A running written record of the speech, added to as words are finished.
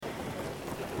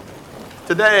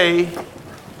Today,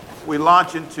 we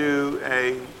launch into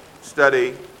a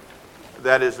study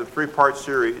that is a three-part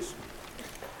series.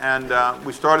 And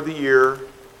we started the year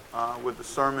with the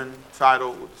sermon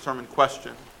title, with the sermon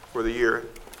question for the year.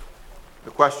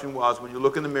 The question was, when you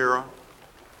look in the mirror,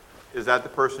 is that the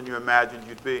person you imagined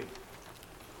you'd be?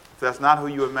 If that's not who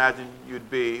you imagined you'd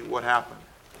be, what happened?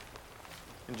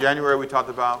 In January, we talked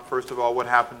about, first of all, what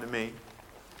happened to me.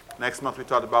 Next month, we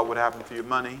talked about what happened to your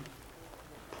money.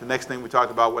 The next thing we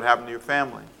talked about what happened to your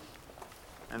family.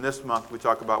 And this month we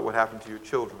talk about what happened to your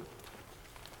children.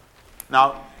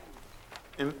 Now,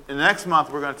 in the next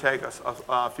month we're going to take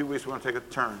a few weeks, we're going to take a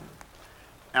turn.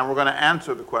 And we're going to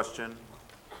answer the question,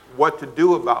 what to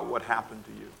do about what happened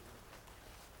to you.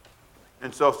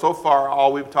 And so far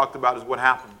all we've talked about is what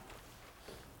happened.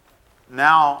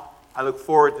 Now I look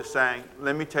forward to saying,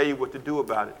 let me tell you what to do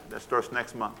about it. That starts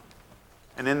next month.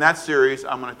 And in that series,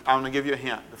 I'm going to give you a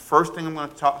hint. The first thing I'm going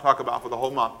to talk about for the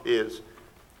whole month is,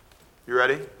 you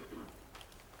ready?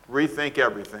 Rethink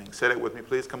everything. Say that with me,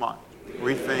 please. Come on.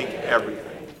 Rethink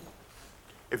everything.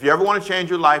 If you ever want to change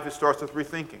your life, it starts with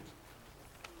rethinking.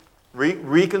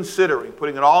 Reconsidering,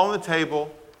 putting it all on the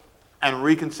table and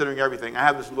reconsidering everything. I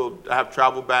have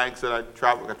travel bags that I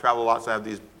travel a lot, so I have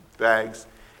these bags.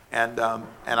 And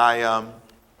I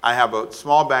have a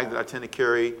small bag that I tend to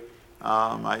carry.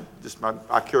 I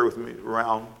carry with me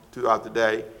around throughout the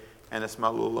day, and it's my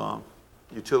little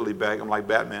utility bag. I'm like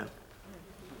Batman.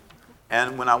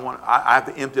 And when I have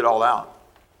to empty it all out,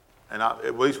 and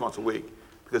at least once a week,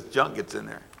 because junk gets in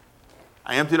there.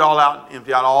 I empty it all out,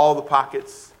 empty out all the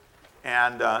pockets,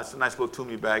 and it's a nice little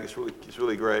Toomey bag. It's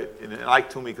really great. And I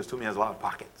like Toomey because Toomey has a lot of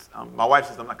pockets. My wife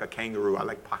says I'm like a kangaroo. I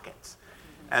like pockets.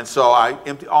 And so I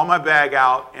empty all my bag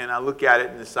out, and I look at it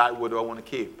and decide what do I want to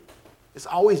keep. It's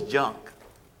always junk.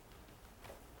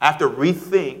 I have to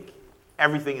rethink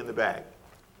everything in the bag.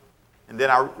 And then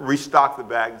I restock the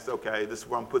bag and say, okay, this is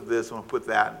where I'm going to put this, I'm going to put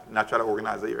that. And I try to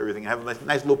organize everything. I have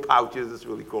nice little pouches. It's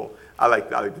really cool. I like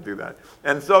to do that.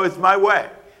 And so it's my way.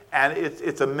 And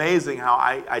it's amazing how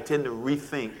I tend to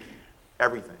rethink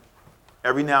everything.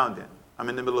 Every now and then. I'm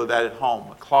in the middle of that at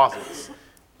home. Closets.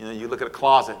 You look at a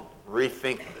closet,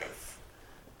 rethink this.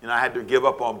 I had to give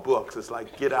up on books. It's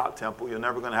like, get out, Temple. You're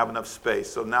never going to have enough space.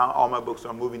 So now all my books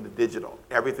are moving to digital.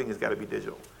 Everything has got to be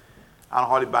digital. I don't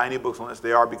hardly buy any books unless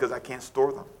they are because I can't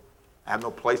store them. I have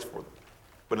no place for them.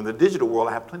 But in the digital world,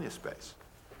 I have plenty of space.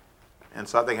 And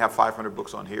so I think I have 500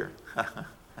 books on here.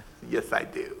 Yes, I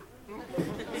do.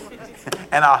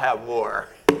 And I'll have more.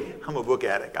 I'm a book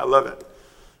addict. I love it.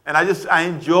 And I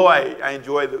enjoy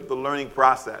the learning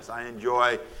process. I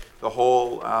enjoy the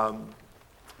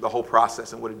whole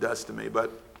process and what it does to me.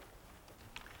 But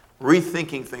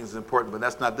rethinking things is important, but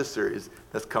that's not this series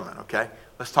that's coming, okay?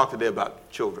 Let's talk today about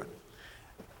children.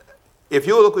 If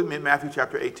you'll look with me at Matthew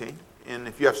chapter 18, and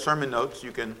if you have sermon notes,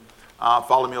 you can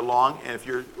follow me along. And if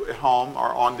you're at home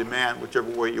or on demand,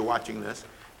 whichever way you're watching this,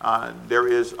 there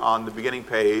is on the beginning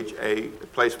page a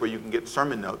place where you can get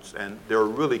sermon notes, and they're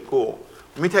really cool.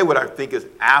 Let me tell you what I think is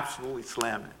absolutely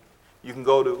slamming. You can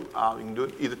go to, you can do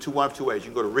it one of two ways.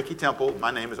 You can go to Ricky Temple. My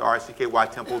name is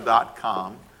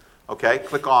RICKYTemple.com. Okay,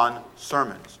 click on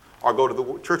sermons. Or go to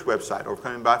the church website,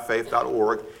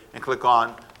 overcomingbyfaith.org, and click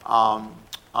on,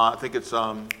 I think it's,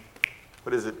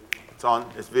 what is it?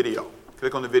 It's video.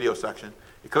 Click on the video section.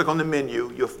 You click on the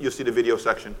menu, you'll see the video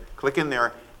section. Click in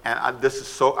there, and I'm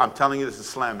telling you, this is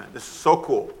slamming. This is so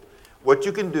cool. What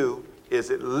you can do is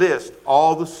it lists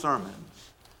all the sermons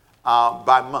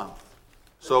by month.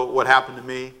 So what happened to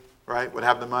me, right? What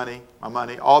happened to my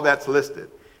money, all that's listed.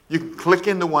 You can click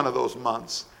into one of those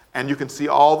months, and you can see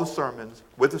all the sermons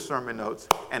with the sermon notes,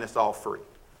 and it's all free.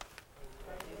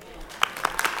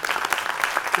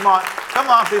 Come on,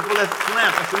 people, that's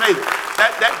slam. That's amazing.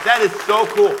 That is so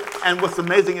cool. And what's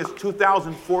amazing is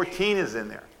 2014 is in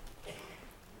there.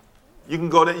 You can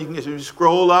go there, you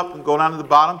scroll up and go down to the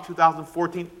bottom,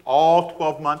 2014, all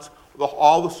 12 months,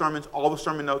 all the sermons, all the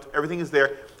sermon notes, everything is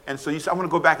there. And so I'm going to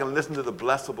go back and listen to the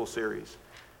Blessable series.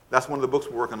 That's one of the books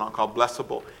we're working on called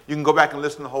Blessable. You can go back and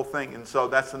listen to the whole thing. And so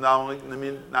that's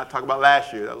not talk about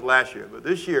last year. That was last year. But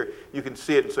this year, you can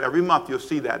see it. So every month, you'll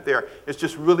see that there. It's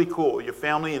just really cool. Your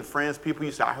family and friends, people,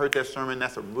 you say, I heard that sermon.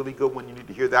 That's a really good one. You need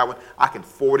to hear that one. I can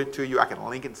forward it to you. I can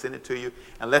link it and send it to you.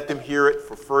 And let them hear it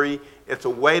for free. It's a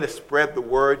way to spread the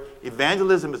word.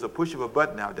 Evangelism is a push of a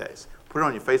button nowadays. Put it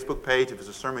on your Facebook page. If it's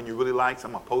a sermon you really like, so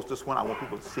I'm going to post this one. I want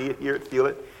people to see it, hear it, feel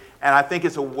it. And I think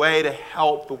it's a way to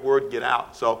help the word get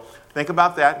out. So think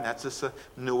about that, and that's just a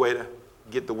new way to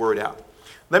get the word out.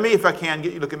 Let me, if I can,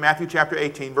 get you look at Matthew chapter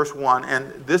 18, verse 1.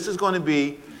 And this is going to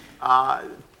be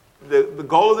the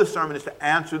goal of this sermon is to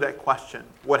answer that question,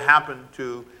 what happened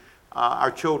to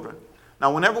our children.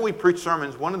 Now, whenever we preach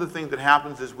sermons, one of the things that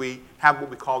happens is we have what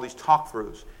we call these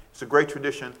talk-throughs. It's a great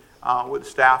tradition with the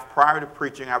staff. Prior to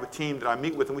preaching, I have a team that I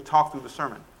meet with, and we talk through the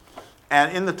sermon.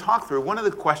 And in the talk-through, one of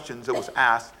the questions that was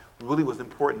asked really was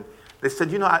important. They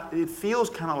said, it feels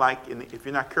kind of like, if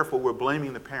you're not careful, we're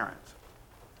blaming the parents.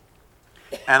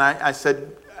 And I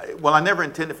said, well, I never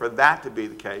intended for that to be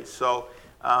the case. So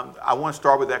I want to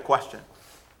start with that question.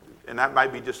 And that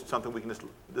might be just something we can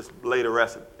just lay to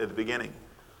rest at the beginning.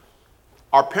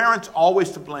 Are parents always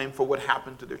to blame for what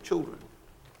happened to their children?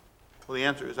 Well, the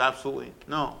answer is absolutely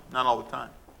no, not all the time.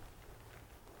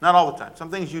 Not all the time.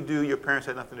 Some things you do, your parents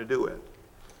had nothing to do with.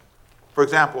 For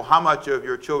example, how much of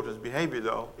your children's behavior,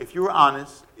 though, if you were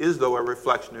honest, is, though, a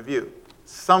reflection of you?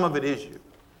 Some of it is you.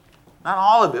 Not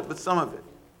all of it, but some of it.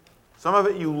 Some of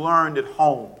it you learned at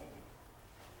home.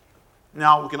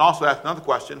 Now, we can also ask another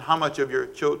question. How much of your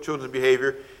children's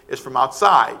behavior is from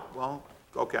outside? Well,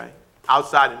 okay.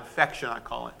 Outside infection, I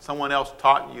call it. Someone else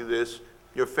taught you this.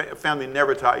 Your family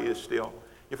never taught you to steal.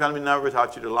 Your family never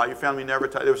taught you to lie. Your family never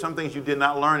taught. There were some things you did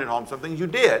not learn at home. Some things you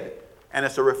did. And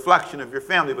it's a reflection of your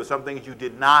family, but some things you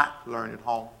did not learn at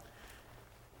home.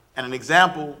 And an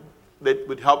example that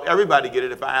would help everybody get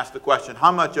it if I asked the question,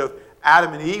 how much of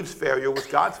Adam and Eve's failure was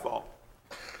God's fault?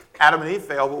 Adam and Eve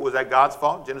failed, but was that God's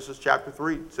fault? Genesis chapter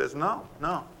 3 says no,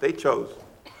 they chose.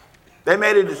 They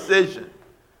made a decision.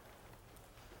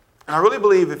 And I really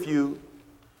believe if you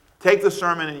take the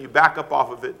sermon and you back up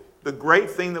off of it, the great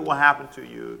thing that will happen to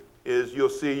you is you'll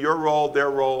see your role,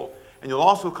 their role, and you'll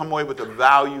also come away with a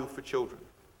value for children.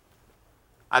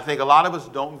 I think a lot of us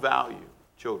don't value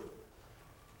children.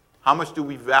 How much do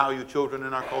we value children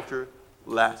in our culture?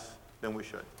 Less than we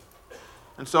should.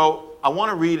 And so I want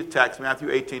to read a text,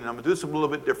 Matthew 18, and I'm going to do this a little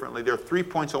bit differently. There are 3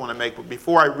 points I want to make, but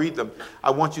before I read them,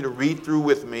 I want you to read through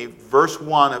with me verse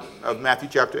 1 of Matthew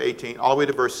chapter 18, all the way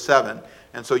to verse 7.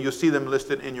 And so you'll see them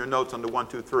listed in your notes under 1,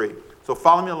 2, 3. So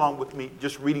follow me along with me,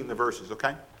 just reading the verses,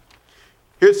 okay?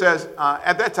 Here it says,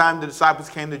 at that time the disciples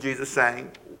came to Jesus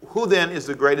saying, who then is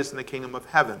the greatest in the kingdom of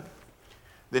heaven?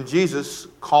 Then Jesus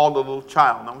called a little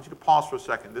child. Now I want you to pause for a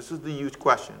second. This is the huge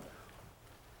question.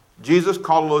 Jesus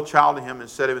called a little child to him and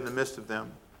set him in the midst of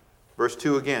them. Verse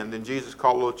 2 again. Then Jesus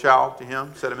called a little child to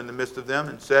him, set him in the midst of them,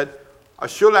 and said,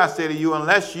 surely I say to you,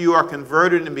 unless you are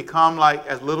converted and become like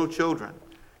as little children,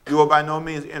 you will by no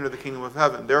means enter the kingdom of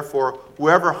heaven. Therefore,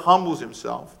 whoever humbles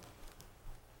himself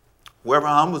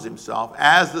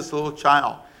as this little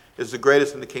child is the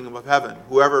greatest in the kingdom of heaven.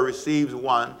 Whoever receives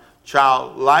one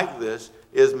child like this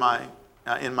is in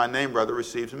my name,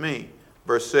 receives me.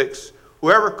 Verse 6,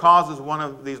 whoever causes one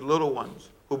of these little ones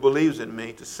who believes in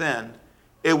me to sin,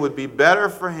 it would be better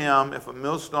for him if a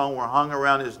millstone were hung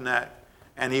around his neck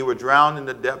and he were drowned in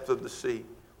the depths of the sea.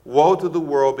 Woe to the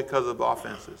world because of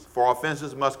offenses, for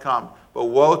offenses must come, but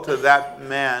woe to that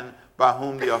man by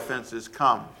whom the offenses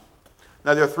come.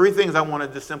 Now, there are 3 things I want to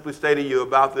just simply say to you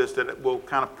about this that will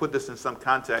kind of put this in some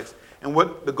context. And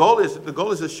what the goal is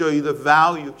to show you the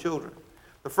value of children.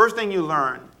 The first thing you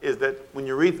learn is that when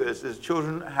you read this is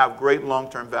children have great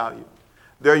long-term value.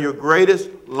 They're your greatest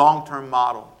long-term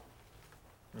model.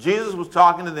 Jesus was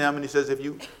talking to them and he says, if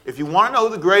you want to know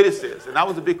who the greatest is, and that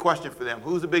was a big question for them,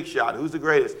 who's the big shot, who's the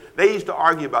greatest? They used to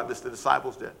argue about this, the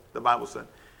disciples did, the Bible said.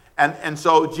 And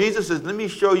so Jesus says, let me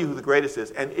show you who the greatest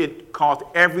is. And it caused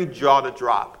every jaw to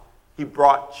drop. He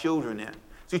brought children in.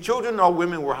 See, children or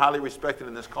women were highly respected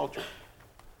in this culture.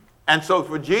 And so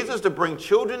for Jesus to bring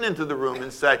children into the room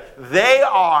and say, they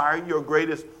are your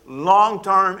greatest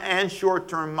long-term and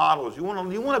short-term models. You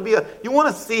want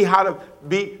to see how to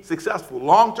be successful.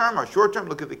 Long-term or short-term,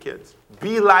 look at the kids.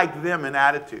 Be like them in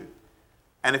attitude.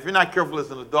 And if you're not careful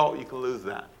as an adult, you can lose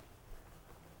that.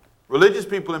 Religious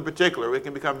people in particular, they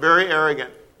can become very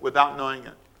arrogant without knowing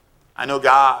it. I know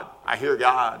God. I hear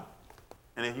God.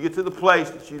 And if you get to the place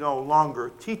that you're no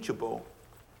longer teachable,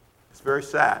 it's very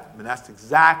sad. I mean, that's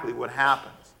exactly what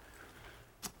happens.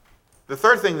 The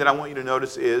third thing that I want you to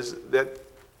notice is that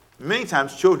many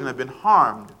times children have been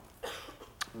harmed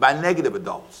by negative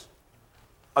adults.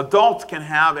 Adults can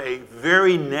have a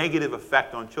very negative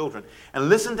effect on children. And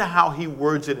listen to how he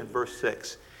words it in verse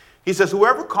 6. He says,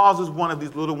 whoever causes one of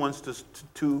these little ones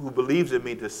who believes in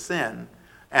me to sin,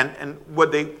 and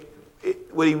what he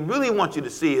really wants you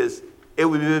to see is it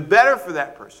would be better for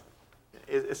that person.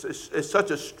 It's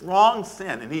such a strong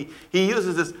sin. And he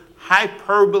uses this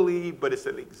hyperbole, but it's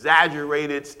an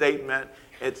exaggerated statement.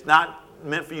 It's not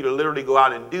meant for you to literally go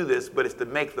out and do this, but it's to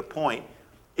make the point.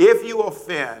 If you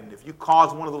offend, if you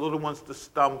cause one of the little ones to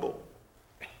stumble,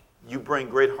 you bring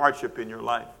great hardship in your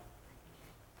life.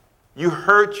 You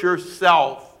hurt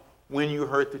yourself when you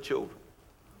hurt the children.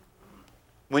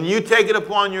 When you take it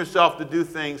upon yourself to do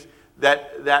things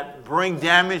that bring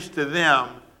damage to them,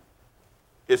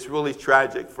 it's really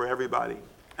tragic for everybody.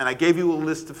 And I gave you a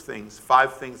list of things,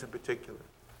 5 things in particular.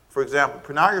 For example,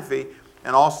 pornography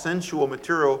and all sensual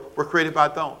material were created by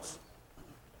adults.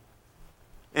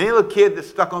 Any little kid that's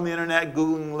stuck on the internet,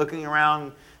 Googling, looking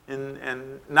around,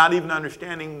 and not even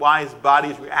understanding why his body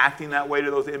is reacting that way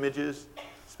to those images,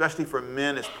 especially for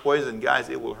men, it's poison. Guys,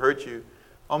 it will hurt you.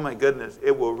 Oh my goodness,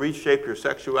 it will reshape your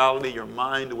sexuality, your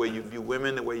mind, the way you view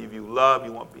women, the way you view love.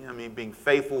 Being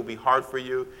faithful will be hard for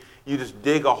you. You just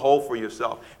dig a hole for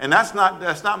yourself. And that's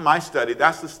not my study.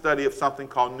 That's the study of something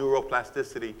called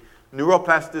neuroplasticity.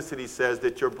 Neuroplasticity says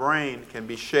that your brain can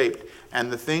be shaped, and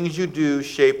the things you do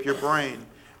shape your brain.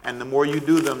 And the more you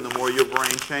do them, the more your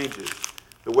brain changes.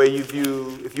 The way you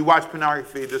view, if you watch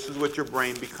pornography, this is what your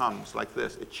brain becomes, like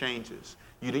this. It changes.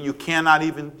 You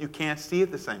can't see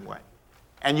it the same way.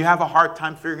 And you have a hard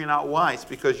time figuring out why. It's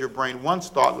because your brain once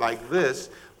thought like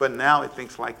this, but now it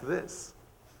thinks like this.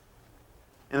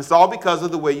 And it's all because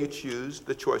of the way you choose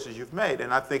the choices you've made.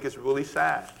 And I think it's really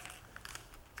sad.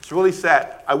 It's really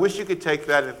sad. I wish you could take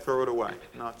that and throw it away.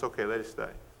 No, it's okay. Let it stay.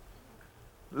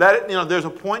 There's a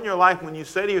point in your life when you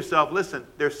say to yourself, listen,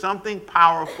 there's something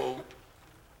powerful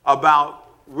about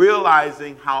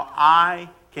realizing how I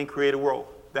can create a world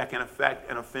that can affect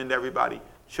and offend everybody.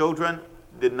 Children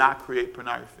did not create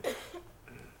pornography.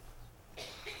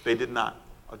 They did not.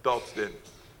 Adults did.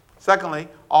 Secondly,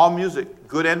 all music,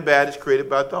 good and bad, is created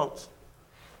by adults.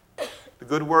 The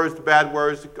good words, the bad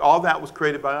words, all that was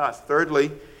created by us.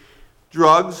 Thirdly,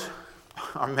 drugs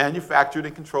are manufactured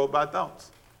and controlled by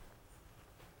adults.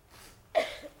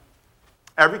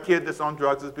 Every kid that's on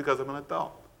drugs is because of an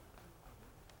adult.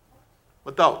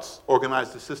 Adults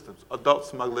organize the systems. Adults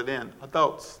smuggle it in.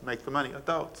 Adults make the money.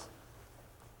 Adults.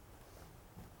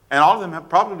 And all of them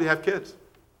probably have kids.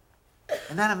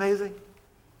 Isn't that amazing?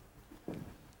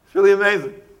 It's really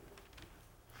amazing.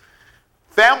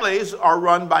 Families are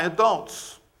run by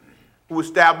adults who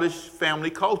establish family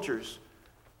cultures.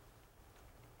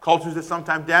 Cultures that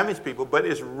sometimes damage people, but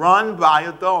it's run by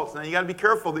adults. Now you got to be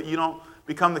careful that you don't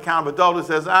become the kind of adult that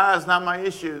says, it's not my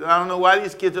issue. I don't know why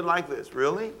these kids are like this.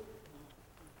 Really?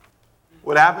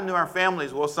 What happened to our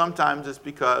families? Well, sometimes it's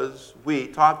because we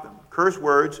taught them. Curse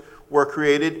words were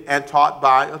created and taught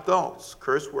by adults.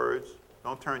 Curse words,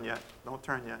 don't turn yet.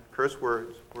 Curse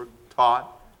words were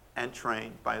taught and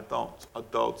trained by adults.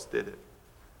 Adults did it.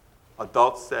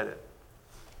 Adults said it.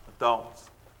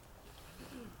 Adults.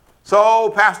 So,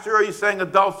 Pastor, are you saying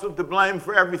adults are to blame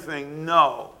for everything?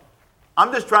 No.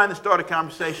 I'm just trying to start a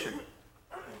conversation.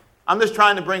 I'm just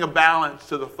trying to bring a balance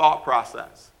to the thought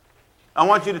process. I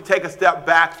want you to take a step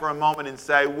back for a moment and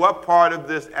say, what part of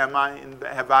this have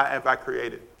I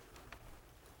created?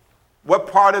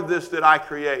 What part of this did I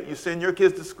create? You send your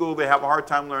kids to school, they have a hard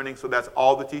time learning, so that's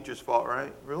all the teacher's fault,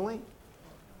 right? Really?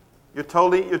 You're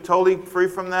totally free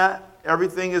from that?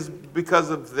 Everything is because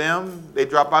of them? They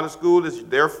drop out of school, it's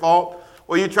their fault?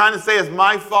 Well, you're trying to say it's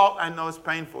my fault? I know it's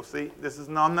painful. See,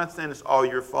 I'm not saying it's all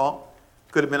your fault.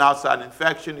 It could have been outside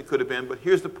infection, it could have been, but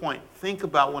here's the point. Think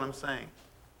about what I'm saying.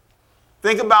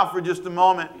 Think about for just a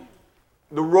moment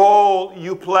the role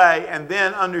you play, and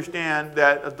then understand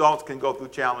that adults can go through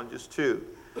challenges too.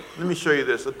 Let me show you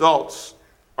this. Adults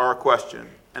are a question,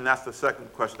 and that's the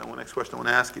next question I want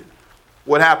to ask you.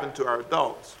 What happened to our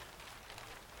adults?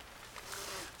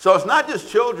 So it's not just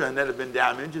children that have been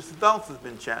damaged, it's adults that have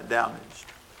been damaged.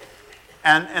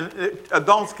 And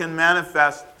adults can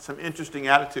manifest some interesting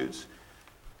attitudes.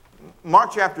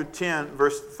 Mark chapter 10,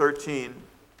 verse 13,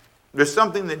 there's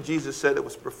something that Jesus said that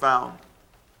was profound.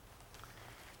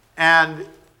 And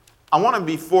I want to,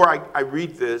 before I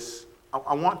read this,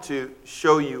 I want to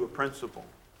show you a principle.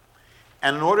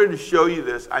 And in order to show you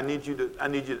this, I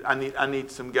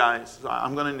need some guys. So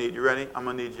I'm going to need, you ready? I'm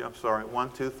going to need you. I'm sorry.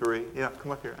 1, 2, 3. Yeah,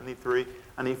 come up here. I need 3.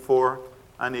 I need 4.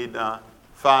 I need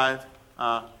 5.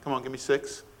 Come on, give me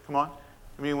 6. Come on.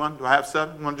 Give me 1. Do I have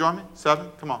 7? You want to join me?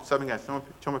 7? Come on, 7 guys.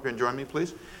 Come up here and join me,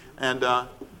 please. And we're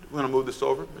going to move this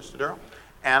over, Mr. Darrell.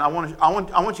 And I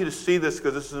want you to see this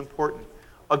because this is important.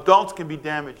 Adults can be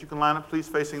damaged. You can line up, please,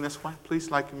 facing this way.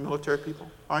 Please, like military people.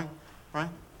 All right?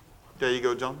 There you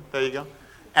go, John. There you go.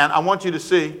 And I want you to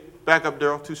see, back up,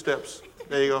 Darrell, 2 steps.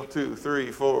 There you go, 2,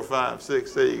 3, 4, 5,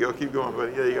 6. There you go. Keep going,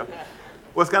 buddy. There you go.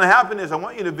 What's going to happen is I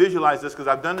want you to visualize this because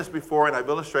I've done this before and I've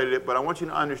illustrated it, but I want you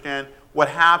to understand what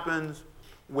happens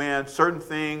when certain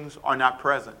things are not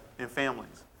present in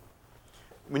families.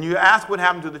 When you ask what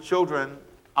happened to the children,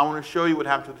 I want to show you what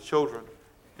happened to the children.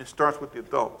 It starts with the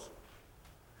adults.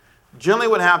 Generally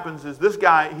what happens is this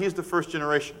guy, he's the first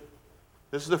generation.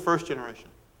 This is the first generation.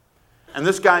 And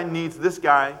this guy needs this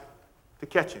guy to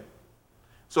catch him.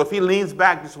 So if he leans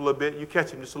back just a little bit, you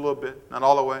catch him just a little bit. Not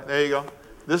all the way. There you go.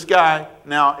 This guy,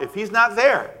 now, if he's not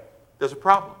there, there's a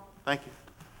problem. Thank you.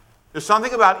 There's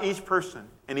something about each person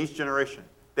in each generation.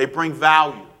 They bring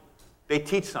value. They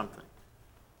teach something.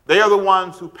 They are the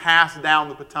ones who pass down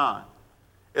the baton.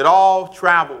 It all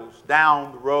travels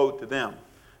down the road to them.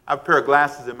 I have a pair of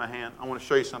glasses in my hand. I want to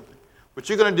show you something. What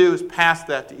you're going to do is pass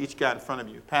that to each guy in front of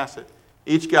you. Pass it.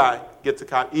 Each guy gets a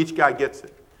copy. Each guy gets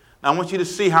it. Now I want you to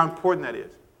see how important that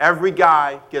is. Every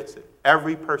guy gets it.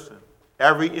 Every person.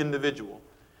 Every individual.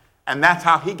 And that's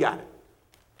how he got it.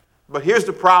 But here's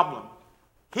the problem.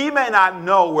 He may not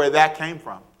know where that came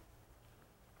from.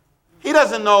 He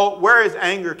doesn't know where his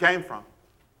anger came from.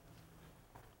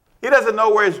 He doesn't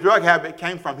know where his drug habit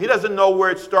came from. He doesn't know where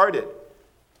it started.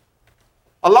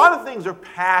 A lot of things are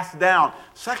passed down.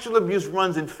 Sexual abuse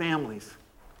runs in families.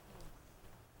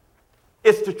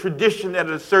 It's the tradition that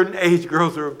at a certain age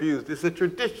girls are abused. It's a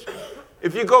tradition.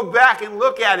 If you go back and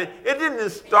look at it, it didn't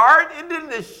start. It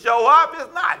didn't show up.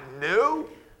 It's not new.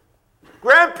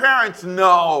 Grandparents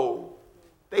know.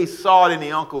 They saw it in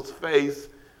the uncle's face.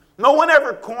 No one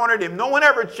ever cornered him. No one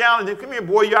ever challenged him. Come here,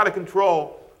 boy, you're out of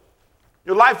control.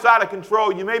 Your life's out of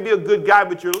control. You may be a good guy,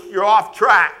 but you're off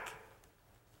track.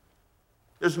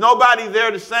 There's nobody there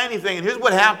to say anything. And here's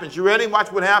what happens. You ready?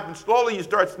 Watch what happens. Slowly you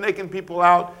start snaking people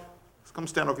out. Come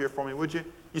stand over here for me, would you?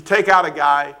 You take out a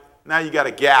guy. Now you got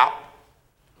a gap.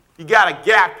 You got a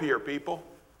gap here, people.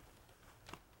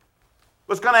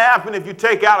 What's going to happen if you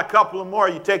take out a couple of more?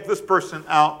 You take this person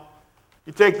out.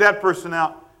 You take that person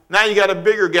out. Now you got a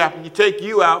bigger gap, and you take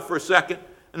you out for a second.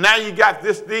 And now you got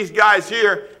these guys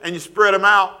here, and you spread them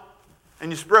out. And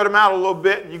you spread them out a little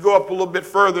bit, and you go up a little bit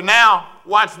further. Now,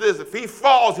 watch this. If he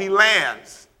falls, he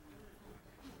lands.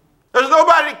 There's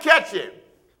nobody to catch him.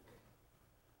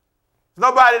 There's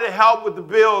nobody to help with the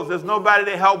bills. There's nobody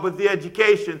to help with the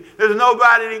education. There's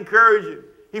nobody to encourage him.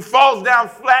 He falls down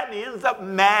flat, and he ends up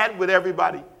mad with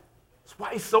everybody. That's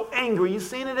why he's so angry. You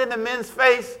seen it in the men's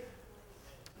face?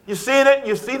 You seen it?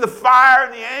 You see the fire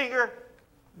and the anger?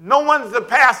 No one's to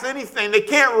pass anything. They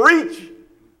can't reach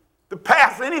to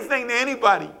pass anything to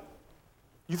anybody.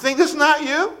 You think this is not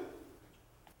you?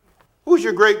 Who's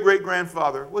your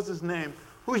great-great-grandfather? What's his name?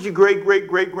 Who's your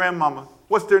great-great-great-grandmama?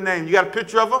 What's their name? You got a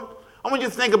picture of them? I want you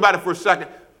to think about it for a second.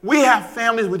 We have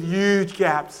families with huge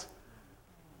gaps.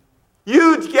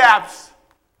 Huge gaps.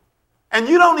 And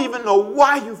you don't even know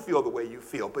why you feel the way you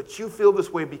feel, but you feel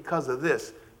this way because of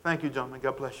this. Thank you, gentlemen.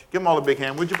 God bless you. Give them all a big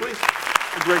hand, would you please?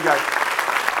 They're great guys.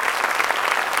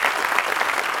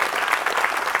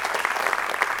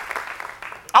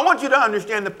 I want you to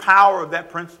understand the power of that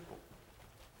principle.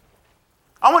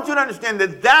 I want you to understand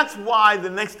that that's why the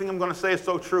next thing I'm going to say is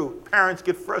so true. Parents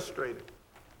get frustrated.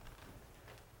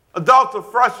 Adults are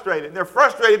frustrated. They're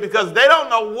frustrated because they don't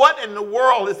know what in the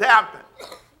world has happened.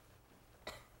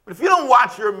 But if you don't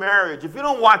watch your marriage, if you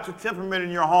don't watch the temperament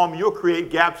in your home, you'll create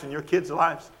gaps in your kids'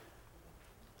 lives.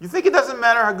 You think it doesn't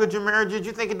matter how good your marriage is?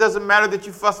 You think it doesn't matter that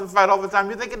you fuss and fight all the time?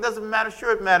 You think it doesn't matter?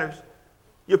 Sure it matters.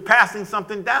 You're passing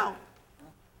something down.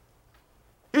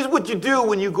 Here's what you do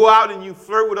when you go out and you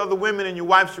flirt with other women and your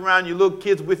wife's around, your little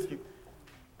kids with you.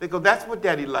 They go, that's what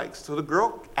daddy likes. So the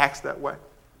girl acts that way.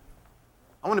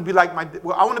 I want to be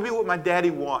what my daddy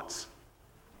wants.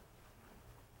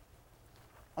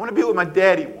 I want to be what my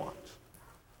daddy wants.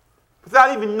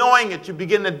 Without even knowing it, you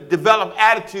begin to develop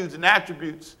attitudes and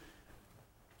attributes.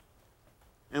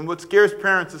 And what scares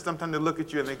parents is sometimes they look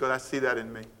at you and they go, I see that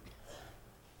in me.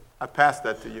 I pass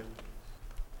that to you.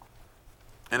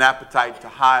 An appetite to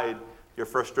hide your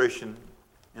frustration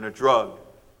in a drug.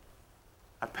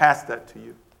 I pass that to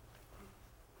you.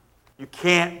 You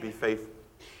can't be faithful.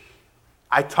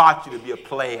 I taught you to be a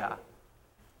player.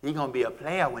 You're going to be a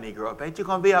player when he grows up. Ain't you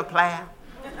going to be a player?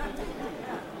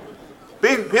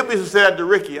 People used to say that to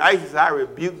Ricky. I used to say, I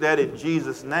rebuke that in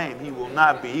Jesus' name. He will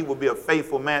not be. He will be a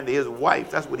faithful man to his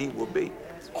wife. That's what he will be.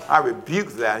 I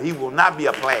rebuke that. He will not be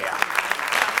a player.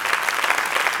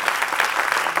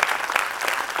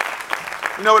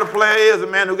 You know what a player is? A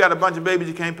man who got a bunch of babies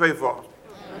you can't pay for.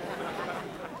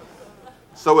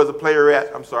 So is a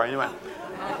playerette. I'm sorry. Anyway.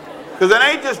 Because it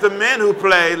ain't just the men who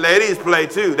play. Ladies play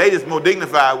too. They just more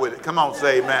dignified with it. Come on,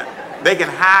 say amen. They can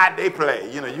hide they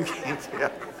play. You know, you can't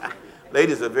tell.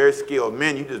 Ladies are very skilled.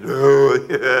 Men, you just...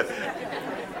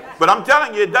 But I'm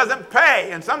telling you, it doesn't pay.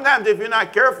 And sometimes if you're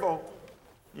not careful,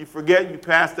 you forget you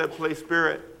pass that play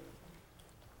spirit.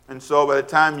 And so by the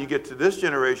time you get to this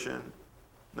generation,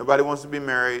 nobody wants to be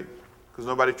married because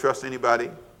nobody trusts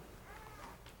anybody.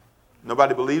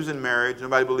 Nobody believes in marriage.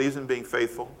 Nobody believes in being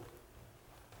faithful.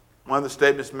 One of the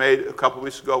statements made a couple of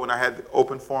weeks ago when I had the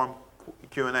open forum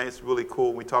Q&A, it's really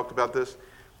cool. We talked about this.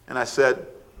 And I said,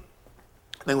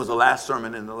 I think it was the last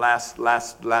sermon in the last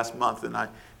month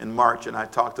in March, and I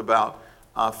talked about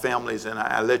families, and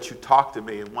I let you talk to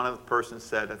me. And one of the persons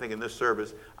said, I think in this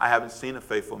service, I haven't seen a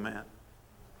faithful man.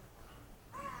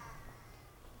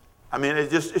 I mean,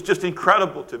 it's just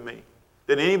incredible to me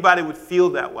that anybody would feel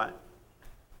that way.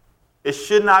 It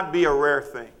should not be a rare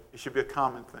thing. It should be a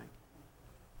common thing.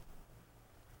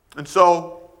 And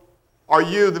so, are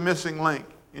you the missing link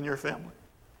in your family?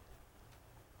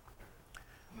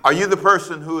 Are you the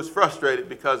person who is frustrated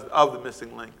because of the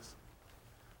missing links?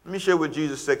 Let me show you what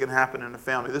Jesus said can happen in a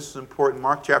family. This is important.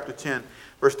 Mark chapter 10,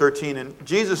 verse 13. And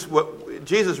Jesus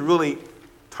really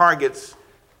targets,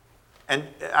 and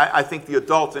I think, the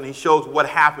adults, and he shows what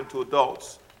happened to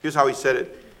adults. Here's how he said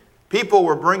it. People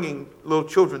were bringing little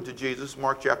children to Jesus,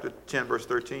 Mark chapter 10, verse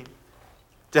 13,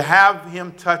 to have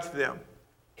him touch them.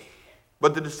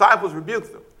 But the disciples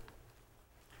rebuked them.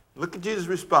 Look at Jesus'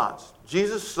 response.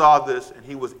 Jesus saw this and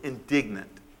he was indignant,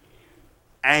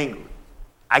 angry.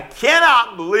 I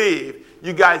cannot believe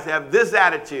you guys have this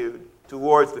attitude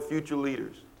towards the future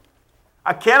leaders.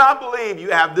 I cannot believe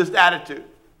you have this attitude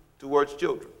towards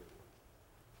children.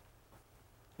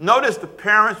 Notice the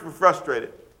parents were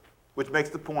frustrated, which makes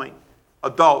the point.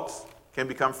 Adults can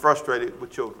become frustrated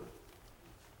with children.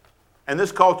 In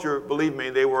this culture, believe me,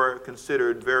 they were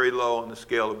considered very low on the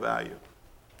scale of value.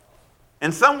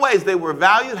 In some ways, they were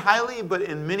valued highly, but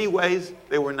in many ways,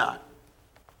 they were not.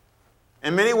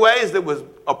 In many ways, it was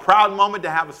a proud moment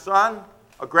to have a son,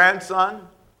 a grandson,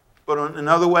 but in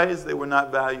other ways, they were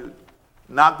not valued.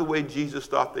 Not the way Jesus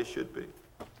thought they should be.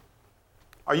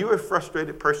 Are you a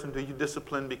frustrated person? Do you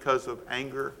discipline because of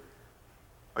anger?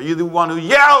 Are you the one who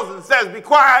yells and says, be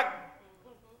quiet?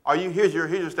 Are you, here's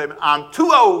your statement, I'm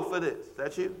too old for this.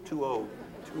 That's you? Too old.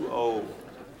 Too old.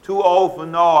 Too old for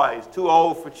noise. Too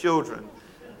old for children.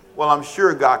 Well, I'm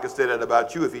sure God could say that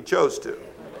about you if he chose to.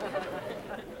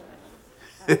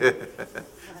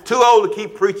 Too old to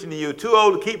keep preaching to you. Too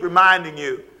old to keep reminding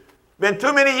you. Been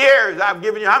too many years I've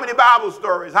given you. How many Bible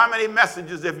stories? How many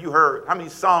messages have you heard? How many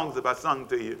songs have I sung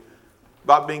to you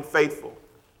about being faithful?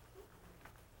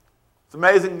 It's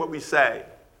amazing what we say.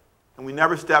 And we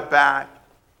never step back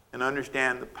and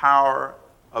understand the power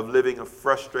of living a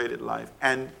frustrated life.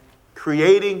 And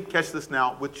creating, catch this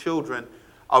now, with children,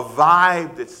 a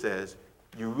vibe that says,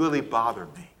 you really bother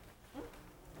me.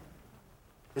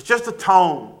 It's just a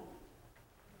tone.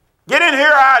 Get in here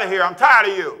or out of here. I'm tired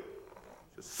of you.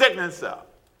 Just sitting in itself.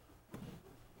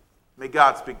 May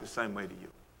God speak the same way to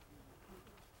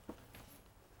you.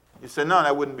 You say, no,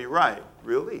 that wouldn't be right.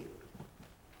 Really?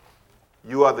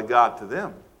 You are the God to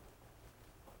them.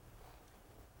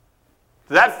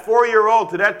 To that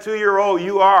 4-year-old, to that 2-year-old,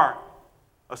 you are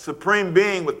a supreme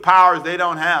being with powers they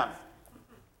don't have.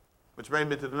 Which brings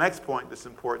me to the next point that's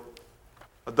important.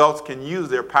 Adults can use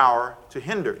their power to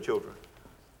hinder children.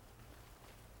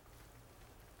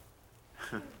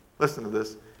 Listen to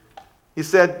this. He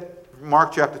said,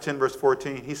 Mark chapter 10, verse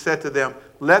 14, he said to them,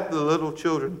 let the little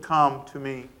children come to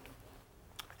me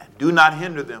and do not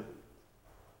hinder them.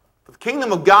 For the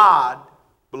kingdom of God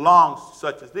belongs to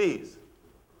such as these.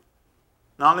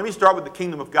 Now, let me start with the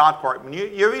kingdom of God part. When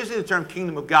you're using the term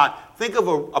kingdom of God, think of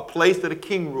a place that a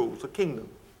king rules, a kingdom.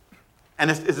 And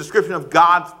it's a description of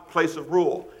God's place of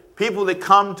rule. People that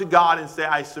come to God and say,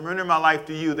 I surrender my life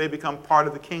to you, they become part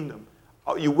of the kingdom.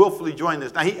 You willfully join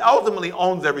this. Now, he ultimately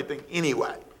owns everything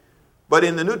anyway. But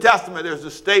in the New Testament, there's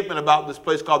a statement about this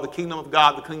place called the kingdom of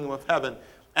God, the kingdom of heaven.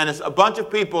 And it's a bunch of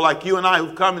people like you and I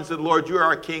who've come and said, Lord, you're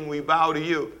our king, we bow to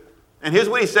you. And here's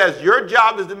what he says, your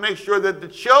job is to make sure that the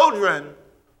children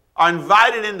are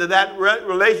invited into that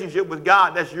relationship with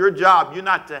God. That's your job. You're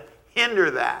not to hinder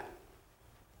that.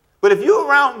 But if you're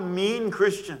around mean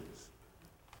Christians,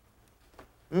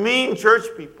 mean church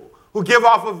people, who give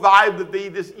off a vibe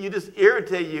that you just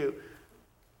irritate you,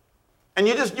 and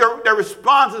their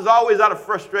response is always out of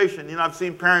frustration. You know, I've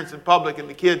seen parents in public and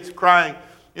the kids crying,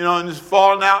 you know, and just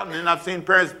falling out, and then I've seen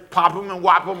parents pop them and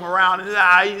whop them around, and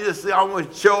you just say, I'm going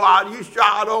to show out. You show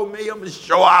out on me, I'm going to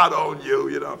show out on you,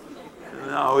 you know.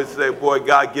 And I always say, boy,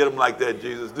 God, get them like that,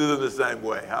 Jesus. Do them the same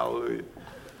way. Hallelujah.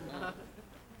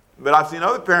 But I've seen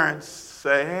other parents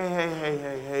say,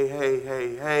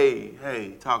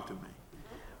 hey, talk to me.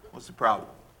 What's the problem?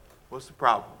 What's the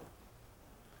problem?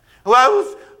 Well,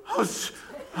 I was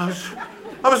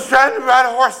trying to ride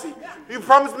a horsey. You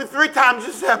promised me 3 times.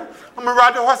 You said, I'm going to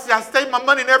ride the horsey. I saved my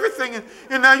money and everything.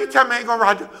 And now you tell me I ain't going to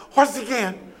ride the horse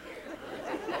again.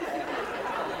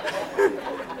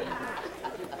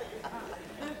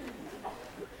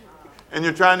 And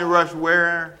you're trying to rush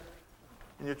where?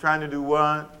 And you're trying to do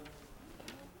what?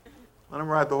 Let them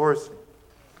ride the horse.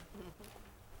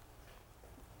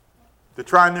 They're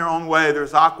trying their own way.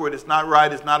 There's awkward. It's not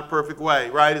right. It's not a perfect way,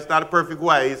 right? It's not a perfect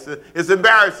way. It's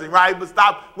embarrassing, right? But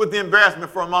stop with the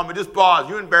embarrassment for a moment. Just pause.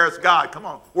 You embarrass God. Come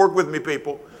on. Work with me,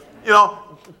 people. You know,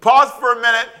 pause for a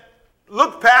minute.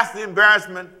 Look past the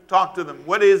embarrassment. Talk to them.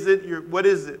 What is it? What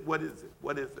is it? What is it?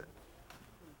 What is it?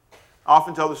 I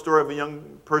often tell the story of a young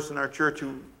person in our church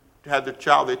who had their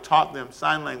child. They taught them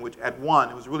sign language at 1.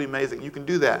 It was really amazing. You can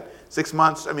do that. 6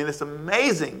 months. I mean, it's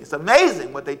amazing. It's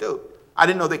amazing what they do. I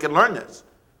didn't know they could learn this.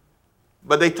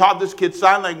 But they taught this kid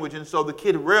sign language, and so the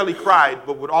kid rarely cried,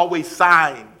 but would always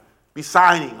be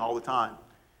signing all the time.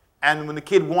 And when the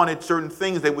kid wanted certain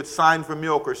things, they would sign for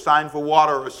milk or sign for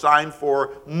water or sign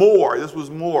for more. This was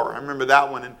more. I remember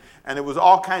that one. And it was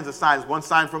all kinds of signs. One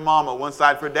sign for mama, one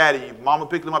sign for daddy. Mama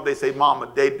picked them up, they say mama.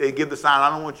 They give the sign, I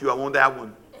don't want you, I want that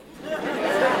one.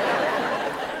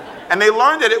 And they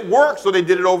learned that it worked, so they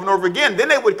did it over and over again. Then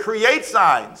they would create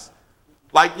signs.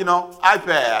 Like, you know,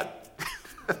 iPad,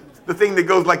 the thing that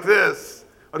goes like this,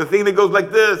 or the thing that goes like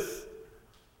this.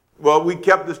 Well, we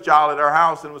kept this child at our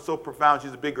house, and it was so profound.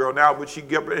 She's a big girl now, but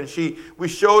we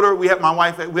showed her, we had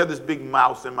this big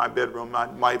mouse in my bedroom, my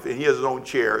wife, and he has his own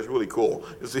chair. It's really cool,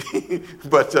 you see.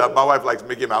 But my wife likes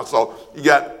Mickey Mouse, so you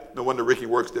got, no wonder Ricky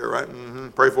works there, right?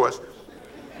 Pray for us.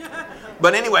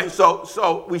 But anyway,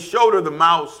 so we showed her the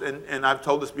mouse, and I've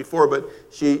told this before, but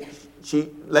she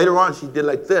later on, she did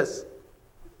like this.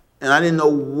 And I didn't know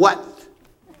what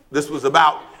this was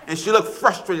about. And she looked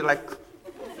frustrated, like,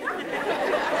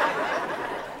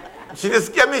 she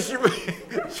just scared me. She was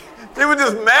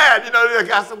just mad, you know. Like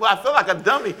I said, well, I feel like a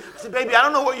dummy. I said, baby, I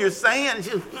don't know what you're saying. And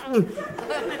she was,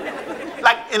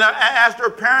 like, and I asked her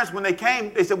parents when they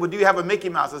came, they said, well, do you have a Mickey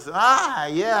Mouse? I said,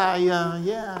 yeah,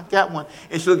 I got one.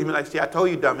 And she looked at me like, see, I told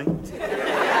you, dummy.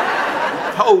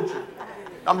 I told you.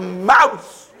 A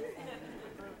mouse.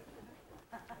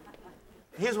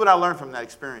 Here's what I learned from that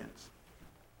experience.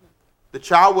 The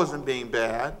child wasn't being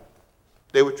bad.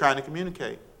 They were trying to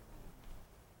communicate.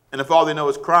 And if all they know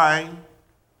is crying,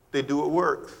 they do what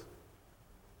works.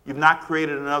 You've not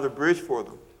created another bridge for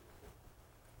them.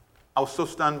 I was so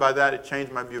stunned by that, it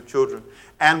changed my view of children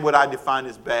and what I define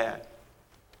as bad.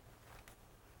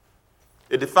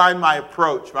 It defined my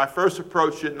approach. My first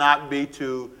approach should not be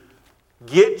to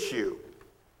get you,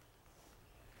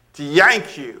 to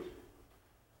yank you.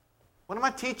 What am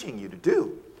I teaching you to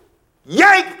do?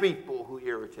 Yank people who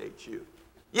irritate you.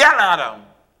 Yell at them.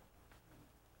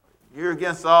 You're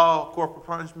against all corporal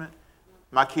punishment.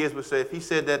 My kids would say, if he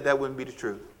said that, that wouldn't be the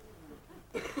truth.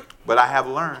 But I have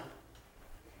learned.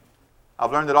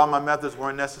 I've learned that all my methods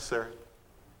weren't necessary.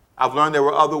 I've learned there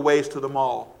were other ways to them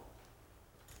all.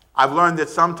 I've learned that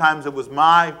sometimes it was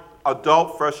my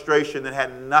adult frustration that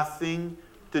had nothing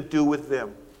to do with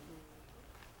them.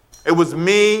 It was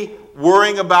me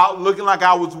worrying about looking like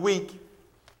I was weak.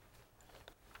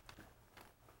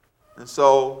 And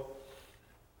so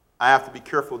I have to be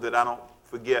careful that I don't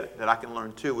forget that I can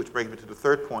learn too, which brings me to the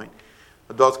third point.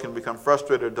 Adults can become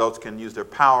frustrated. Adults can use their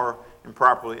power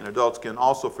improperly. And adults can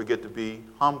also forget to be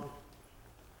humble.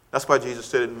 That's why Jesus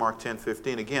said in Mark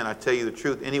 10:15, again, I tell you the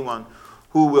truth, anyone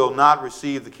who will not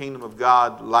receive the kingdom of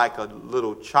God like a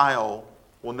little child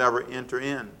will never enter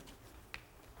in.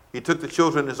 He took the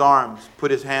children in his arms,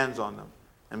 put his hands on them,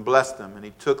 and blessed them. And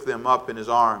he took them up in his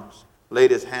arms,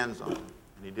 laid his hands on them.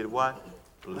 And he did what?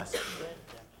 Blessed them.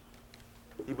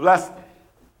 He blessed them.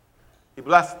 He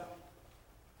blessed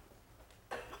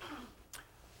them.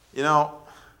 You know,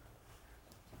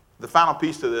 the final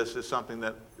piece to this is something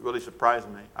that really surprised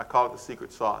me. I call it the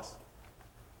secret sauce.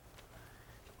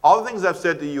 All the things I've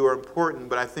said to you are important,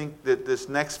 but I think that this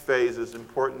next phase is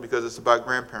important because it's about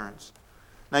grandparents.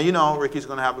 Now, you know, Ricky's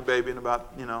going to have a baby in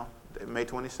about, May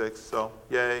 26th. So,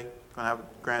 yay, going to have a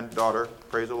granddaughter.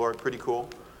 Praise the Lord. Pretty cool.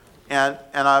 And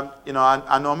I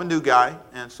know I'm a new guy,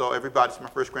 and so everybody's my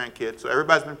first grandkid. So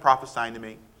everybody's been prophesying to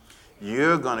me,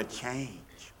 you're going to change.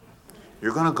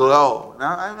 You're going to glow.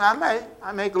 Now,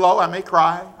 I may glow. I may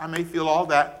cry. I may feel all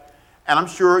that. And I'm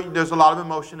sure there's a lot of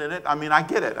emotion in it. I mean, I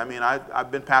get it. I mean,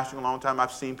 I've been pastoring a long time.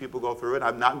 I've seen people go through it.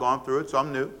 I've not gone through it, so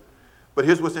I'm new. But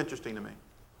here's what's interesting to me.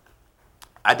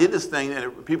 I did this thing,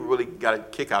 and people really got a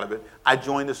kick out of it. I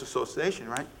joined this association,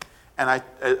 right? And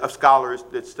of scholars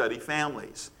that study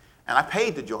families. And I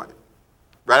paid to join it.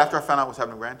 Right after I found out I was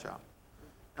having a grandchild.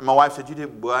 And my wife said, you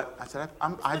did what? I said,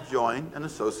 I joined an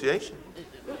association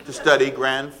to study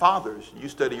grandfathers. You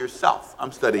study yourself.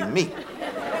 I'm studying me.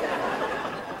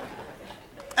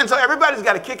 And so everybody's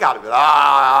got a kick out of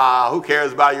it. Who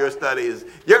cares about your studies?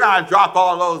 You're going to drop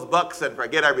all those books and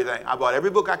forget everything. I bought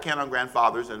every book I can on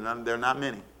grandfathers, and there are not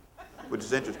many, which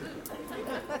is interesting.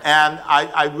 And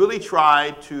I really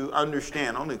tried to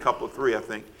understand, only a couple of three, I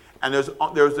think. And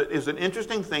there's an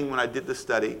interesting thing when I did this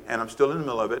study, and I'm still in the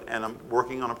middle of it, and I'm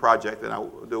working on a project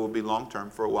that will be long-term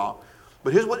for a while.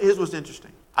 But here's what's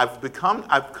interesting. I've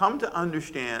come to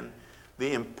understand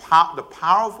the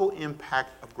powerful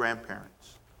impact of grandparents.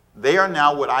 They are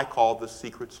now what I call the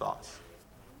secret sauce.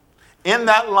 In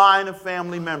that line of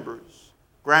family members,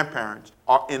 grandparents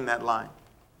are in that line.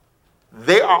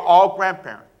 They are all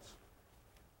grandparents.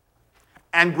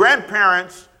 And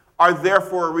grandparents are there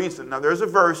for a reason. Now, there's a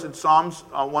verse in Psalms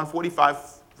 145,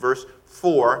 verse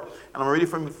 4, and I'm going to read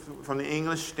it from the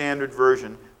English Standard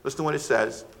Version. Listen to what it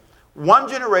says. One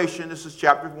generation, this is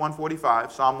chapter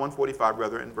 145, Psalm 145,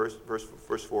 rather, in verse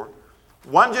 4.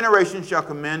 One generation shall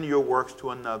commend your works to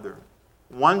another.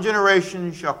 One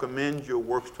generation shall commend your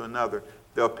works to another.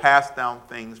 They'll pass down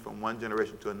things from one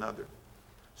generation to another.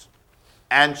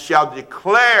 And shall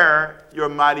declare your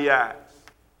mighty acts.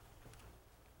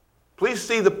 Please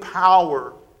see the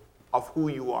power of who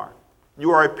you are. You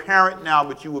are a parent now,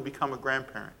 but you will become a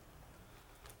grandparent.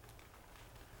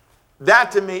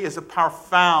 That to me is a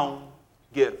profound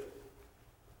gift.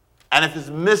 And if it's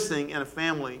missing in a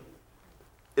family,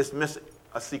 it's missing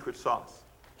a secret sauce.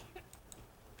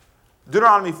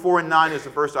 Deuteronomy 4:9 is a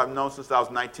verse I've known since I was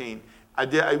 19.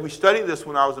 We studied this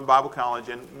when I was in Bible college,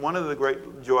 and one of the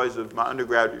great joys of my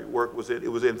undergraduate work was it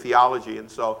was in theology.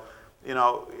 And so,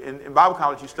 in Bible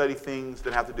college, you study things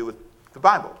that have to do with the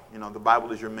Bible. The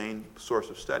Bible is your main source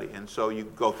of study. And so you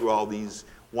go through all these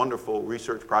wonderful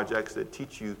research projects that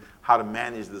teach you how to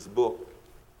manage this book.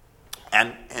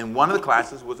 And one of the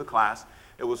classes was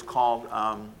it was called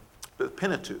the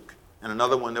Pentateuch. And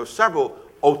another one, there were several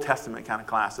Old Testament kind of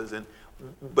classes.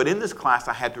 But in this class,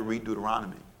 I had to read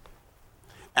Deuteronomy.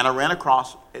 And I ran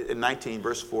across in 19,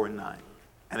 verse 4 and 9.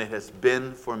 And it has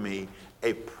been for me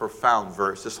a profound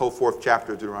verse. This whole fourth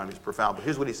chapter of Deuteronomy is profound. But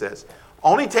here's what he says.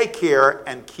 Only take care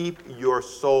and keep your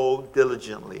soul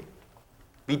diligently.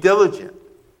 Be diligent,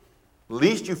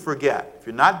 lest you forget. If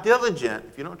you're not diligent,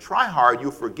 if you don't try hard,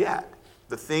 you'll forget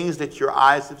the things that your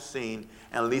eyes have seen,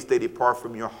 and lest they depart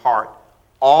from your heart.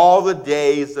 All the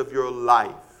days of your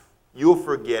life, you'll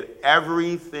forget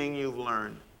everything you've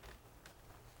learned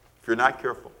if you're not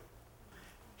careful.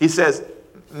 He says,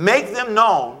 make them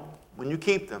known when you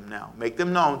keep them now. Make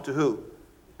them known to who?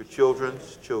 Your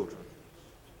children's children.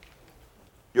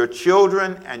 Your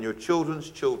children and your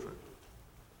children's children.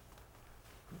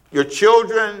 Your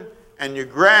children and your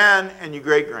grand and your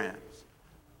great-grands.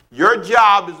 Your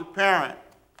job as a parent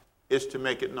is to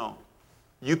make it known.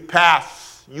 You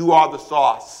pass. You are the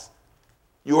sauce.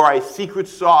 You are a secret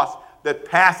sauce that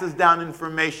passes down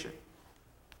information.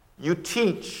 You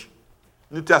teach.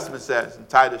 New Testament says in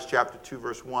Titus chapter 2,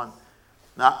 verse 1.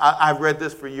 Now, I've read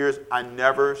this for years. I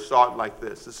never saw it like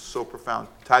this. This is so profound.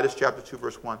 Titus chapter 2,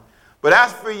 verse 1. But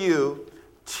as for you,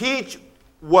 teach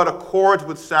what accords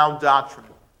with sound doctrine.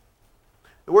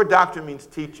 The word doctrine means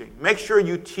teaching. Make sure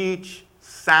you teach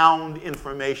sound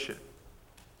information.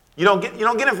 You don't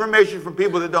get information from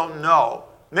people that don't know.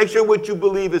 Make sure what you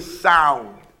believe is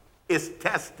sound. It's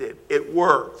tested. It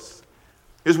works.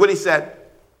 Here's what he said.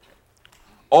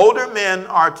 Older men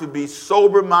are to be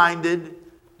sober-minded,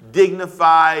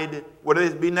 dignified. What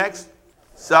does it be next?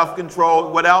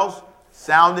 Self-controlled. What else?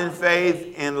 Sound in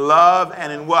faith, in love,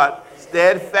 and in what?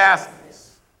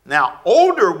 Steadfastness. Now,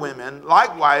 older women,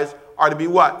 likewise, are to be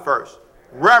what first?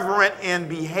 Reverent in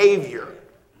behavior.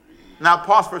 Now,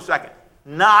 pause for a second.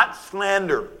 Not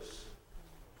slanderers.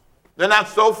 They're not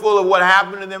so full of what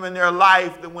happened to them in their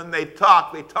life that when they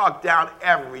talk down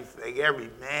everything, every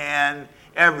man,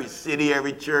 every city,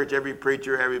 every church, every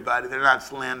preacher, everybody. They're not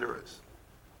slanderers.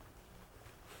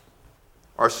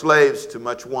 Or slaves to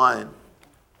much wine.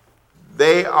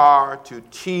 They are to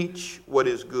teach what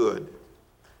is good,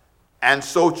 and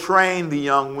so train the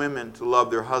young women to love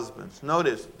their husbands.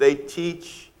 Notice, they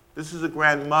teach. This is a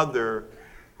grandmother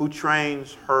who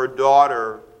trains her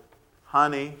daughter,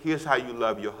 honey, here's how you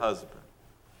love your husband.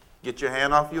 Get your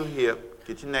hand off your hip,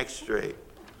 get your neck straight.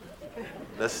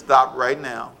 Let's stop right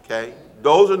now, okay?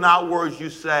 Those are not words you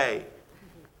say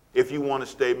if you want to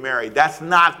stay married. That's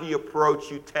not the approach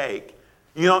you take.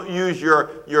 You don't use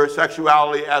your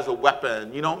sexuality as a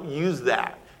weapon. You don't use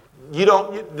that.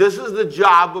 This is the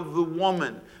job of the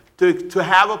woman, to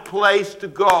have a place to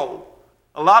go.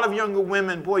 A lot of younger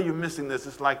women, boy, you're missing this.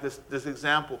 It's like this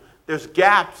example. There's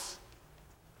gaps.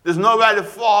 There's nobody to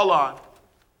fall on.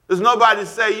 There's nobody to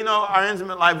say, our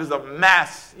intimate life is a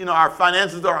mess. Our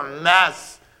finances are a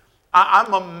mess.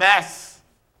 I'm a mess.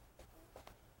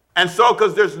 And so,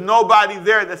 because there's nobody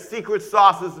there, the secret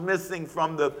sauce is missing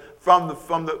from the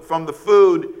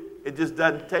food. It just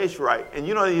doesn't taste right. And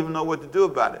you don't even know what to do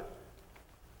about it.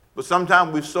 But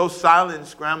sometimes we've so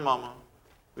silenced grandmama.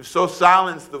 We've so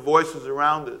silenced the voices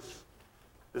around us.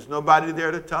 There's nobody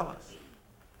there to tell us.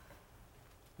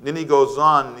 Then he goes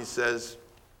on and he says,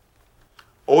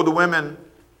 older women,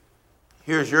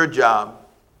 here's your job.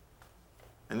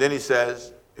 And then he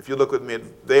says, if you look with me,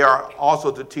 they are also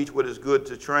to teach what is good,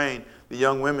 to train the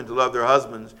young women to love their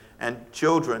husbands and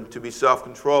children to be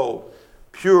self-controlled,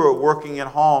 pure, working at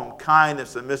home, kind and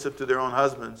submissive to their own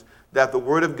husbands, that the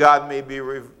word of God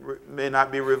may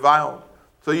not be reviled.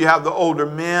 So you have the older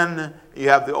men, you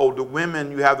have the older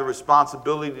women, you have the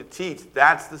responsibility to teach.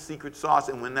 That's the secret sauce.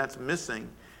 And when that's missing,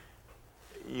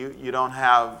 you don't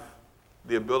have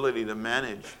the ability to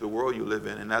manage the world you live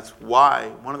in. And that's why,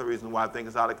 one of the reasons why I think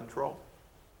it's out of control.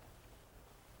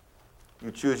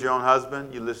 You choose your own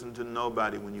husband, you listen to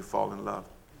nobody when you fall in love.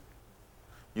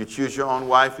 You choose your own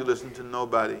wife, you listen to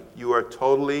nobody. You are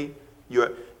totally, I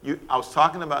was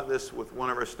talking about this with one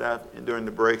of our staff during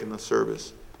the break in the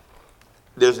service.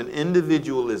 There's an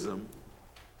individualism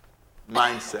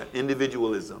mindset.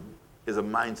 Individualism is a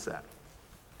mindset.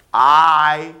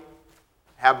 I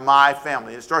have my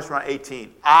family. It starts around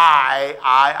 18.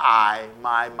 I,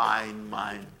 my,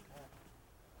 mine.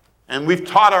 And we've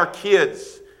taught our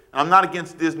kids, and I'm not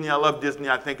against Disney. I love Disney.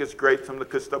 I think it's great, some of the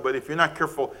good stuff. But if you're not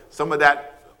careful, some of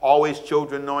that always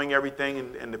children knowing everything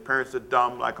and the parents are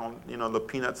dumb, like on, the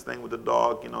Peanuts thing with the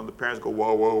dog. The parents go,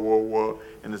 whoa, whoa, whoa, whoa,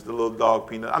 and it's the little dog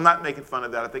Peanut. I'm not making fun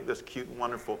of that. I think that's cute and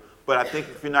wonderful. But I think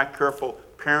if you're not careful,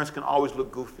 parents can always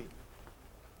look goofy.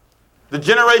 The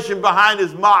generation behind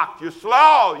is mocked. You're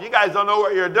slow. You guys don't know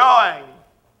what you're doing.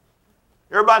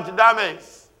 You're a bunch of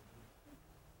dummies.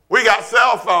 We got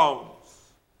cell phones.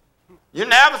 You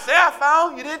didn't have a cell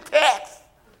phone? You didn't text.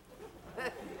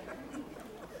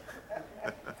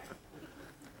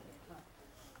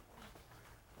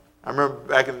 I remember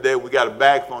back in the day we got a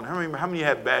bag phone. How many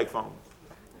had bag phones?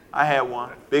 I had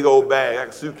one. Big old bag, like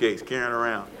a suitcase carrying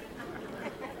around.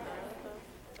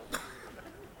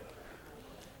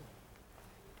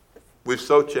 We've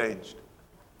so changed.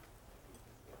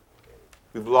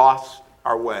 We've lost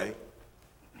our way.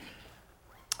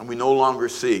 And we no longer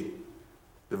see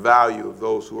the value of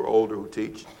those who are older who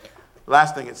teach.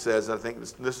 Last thing it says, I think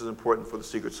this is important for the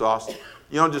secret sauce.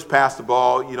 You don't just pass the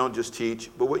ball. You don't just teach.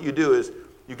 But what you do is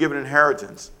you give an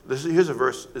inheritance. Here's a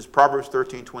verse. It's Proverbs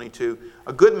 13:22.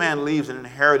 A good man leaves an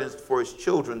inheritance for his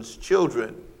children's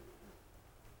children.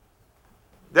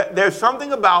 There's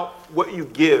something about what you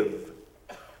give.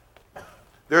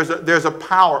 There's a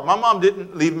power. My mom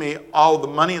didn't leave me all the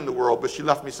money in the world, but she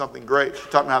left me something great. She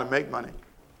taught me how to make money.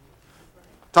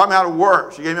 Taught me how to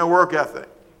work. She gave me a work ethic.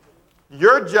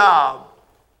 Your job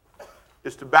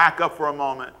is to back up for a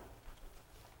moment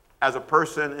as a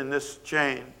person in this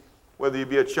chain, whether you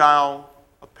be a child,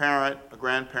 a parent, a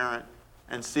grandparent,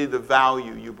 and see the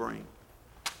value you bring.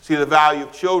 See the value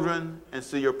of children and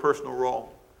see your personal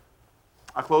role.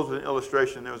 I close with an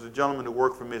illustration. There was a gentleman who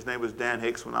worked for me. His name was Dan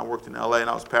Hicks when I worked in LA, and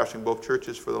I was pastoring both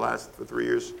churches for 3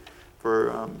 years,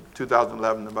 for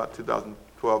 2011 to about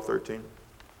 2012, 13.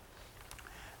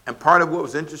 And part of what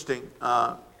was interesting,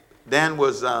 Dan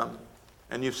was,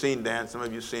 and you've seen Dan, some of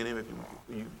you have seen him if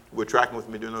you were tracking with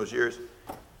me during those years.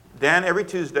 Dan, every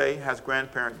Tuesday, has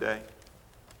Grandparent Day.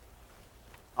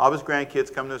 All of his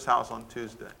grandkids come to his house on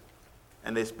Tuesday,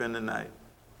 and they spend the night.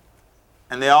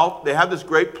 And they have this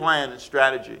great plan and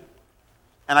strategy.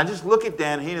 And I just look at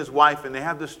Dan, he and his wife, and they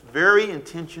have this very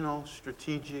intentional,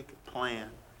 strategic plan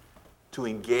to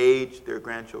engage their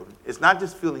grandchildren. It's not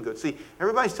just feeling good. See,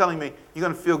 everybody's telling me, you're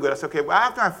going to feel good. I say, okay, well,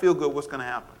 after I feel good, what's going to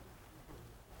happen?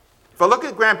 If I look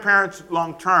at grandparents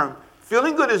long term,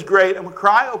 feeling good is great. I'm going to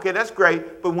cry, okay, that's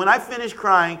great. But when I finish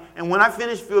crying and when I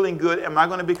finish feeling good, am I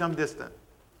going to become distant?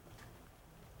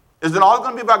 Is it all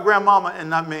going to be about grandmama and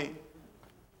not me?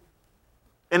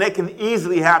 And it can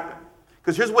easily happen.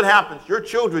 Because here's what happens. Your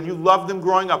children, you love them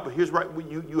growing up, but here's right,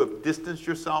 you have distanced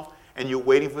yourself and you're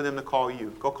waiting for them to call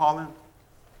you. Go call them.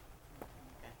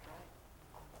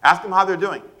 Ask them how they're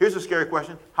doing. Here's a scary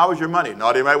question. How is your money?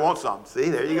 No, they might want some. See,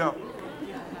 there you go.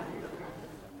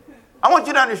 I want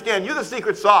you to understand, you're the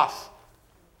secret sauce.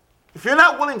 If you're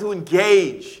not willing to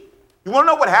engage, you want to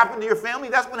know what happened to your family?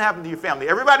 That's what happened to your family.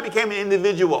 Everybody became an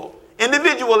individual.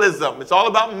 Individualism. It's all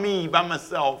about me, by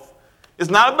myself.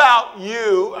 It's not about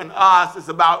you and us. It's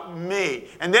about me.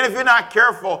 And then if you're not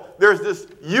careful, there's this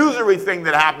usury thing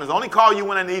that happens. I only call you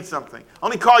when I need something. I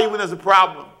only call you when there's a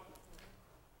problem.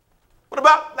 What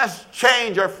about let's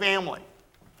change our family?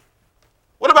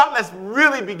 What about let's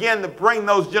really begin to bring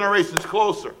those generations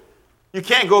closer? You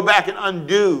can't go back and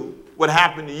undo what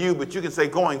happened to you, but you can say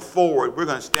going forward, we're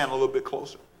going to stand a little bit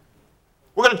closer.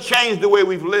 We're going to change the way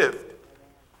we've lived.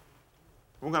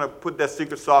 We're going to put that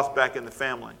secret sauce back in the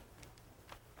family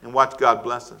and watch God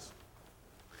bless us.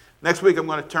 Next week, I'm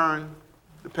going to turn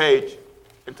the page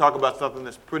and talk about something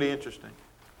that's pretty interesting.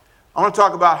 I want to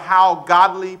talk about how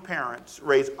godly parents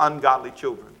raise ungodly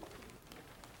children.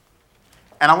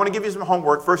 And I want to give you some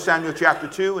homework, 1 Samuel chapter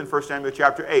 2 and 1 Samuel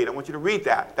chapter 8. I want you to read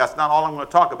that. That's not all I'm going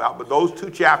to talk about, but those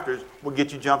two chapters will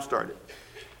get you jump-started.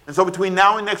 And so between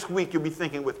now and next week, you'll be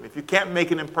thinking with me. If you can't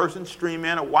make it in person, stream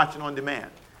in or watch it on demand.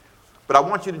 But I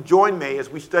want you to join me as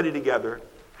we study together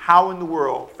how in the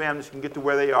world families can get to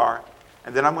where they are,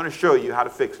 and then I'm going to show you how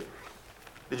to fix it.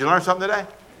 Did you learn something today?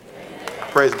 Yeah.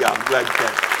 Praise God. I'm glad you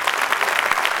came.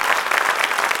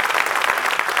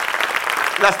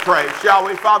 Let's pray, shall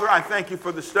we? Father, I thank you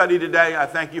for the study today. I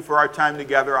thank you for our time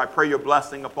together. I pray your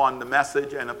blessing upon the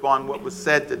message and upon what was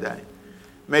said today.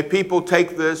 May people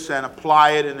take this and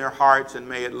apply it in their hearts, and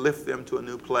may it lift them to a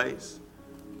new place.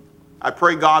 I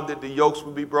pray, God, that the yokes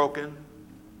would be broken,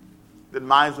 that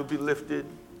minds would be lifted,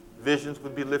 visions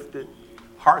would be lifted,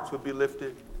 hearts would be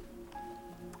lifted.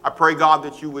 I pray, God,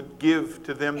 that you would give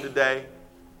to them today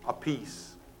a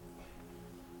peace,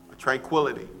 a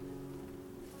tranquility.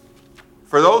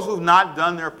 For those who've not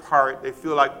done their part, they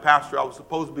feel like, Pastor, I was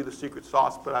supposed to be the secret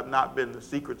sauce, but I've not been the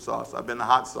secret sauce. I've been the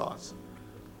hot sauce.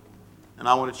 And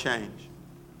I want to change.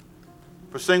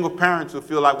 For single parents who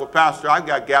feel like, well, Pastor, I've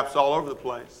got gaps all over the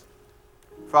place.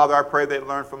 Father, I pray they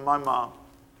learn from my mom.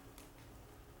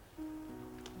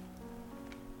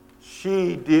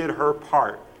 She did her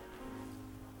part.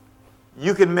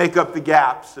 You can make up the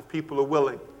gaps if people are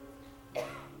willing.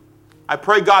 I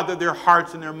pray, God, that their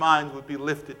hearts and their minds would be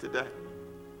lifted today.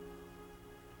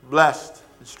 Blessed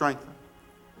and strengthened.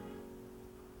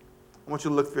 I want you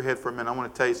to lift your head for a minute. I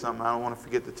want to tell you something. I don't want to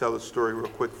forget to tell the story real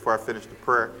quick before I finish the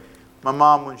prayer. My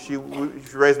mom, when she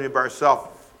raised me by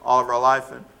herself all of her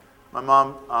life, and my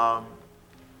mom,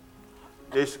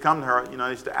 they used to come to her, they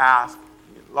used to ask,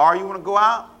 Laura, you want to go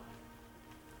out?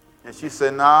 And she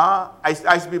said, nah. I used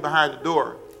to be behind the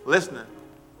door listening.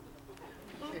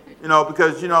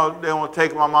 Because, they want to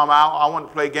take my mom out. I want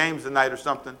to play games tonight or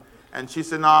something. And she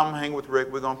said, no, I'm going to hang with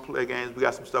Rick. We're going to play games. We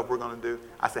got some stuff we're going to do.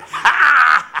 I said, ha,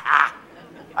 ha, ha.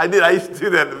 I did. I used to do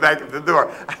that in the back of the door.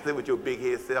 I said, with your big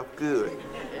head self, good.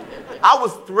 I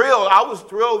was thrilled. I was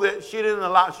thrilled that she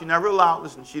never allowed,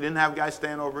 listen, she didn't have guys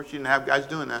staying over. She didn't have guys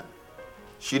doing that.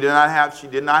 She did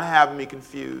not have me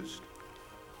confused.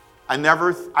 I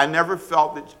never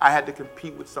felt that I had to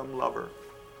compete with some lover.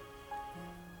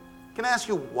 Can I ask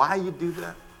you why you do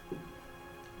that?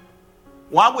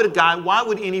 Why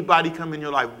would anybody come in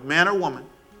your life, man or woman,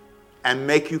 and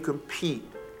make you compete?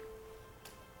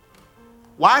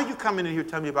 Why are you coming in here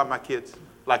telling me about my kids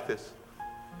like this?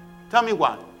 Tell me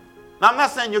why. Now, I'm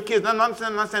not saying your kids, I'm not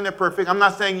saying they're perfect. I'm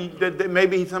not saying that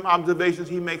maybe some observations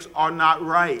he makes are not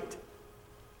right.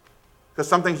 Because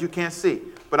some things you can't see.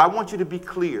 But I want you to be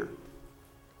clear.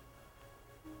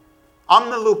 I'm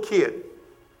the little kid.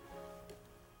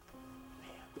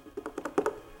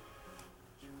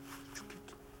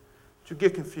 You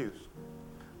get confused.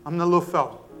 I'm the little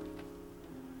fellow.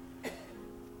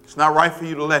 It's not right for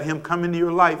you to let him come into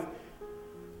your life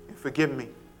and forgive me.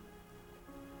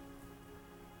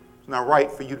 It's not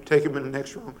right for you to take him in the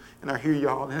next room and I hear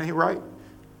y'all. It ain't right.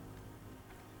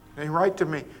 It ain't right to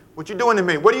me. What you doing to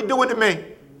me? What are you doing to me?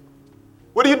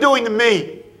 What are you doing to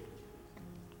me?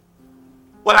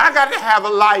 Well, I got to have a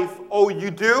life. Oh, you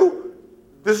do?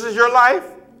 This is your life?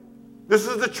 This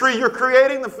is the tree you're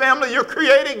creating, the family you're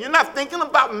creating. You're not thinking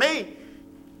about me.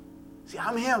 See,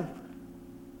 I'm him.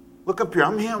 Look up here.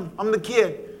 I'm him. I'm the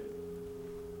kid.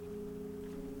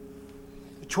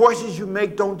 The choices you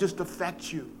make don't just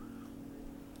affect you.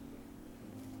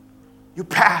 You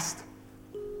passed.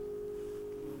 Oh,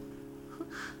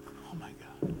 my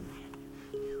God.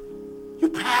 You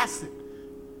passed it.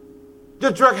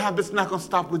 Your drug habit's not going to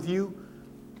stop with you.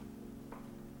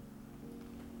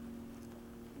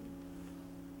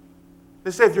 They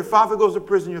say if your father goes to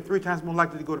prison, you're 3 times more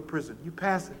likely to go to prison. You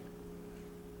pass it.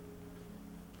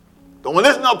 Don't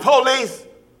listen to no police.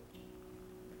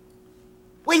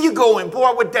 Where you going,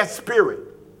 boy, with that spirit?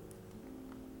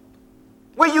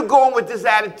 Where you going with this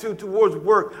attitude towards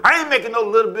work? I ain't making no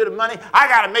little bit of money. I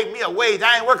got to make me a wage.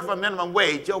 I ain't working for minimum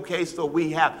wage. Okay, so we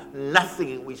have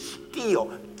nothing and we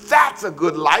steal. That's a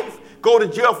good life. Go to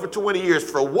jail for 20 years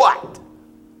for what?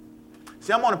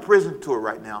 See, I'm on a prison tour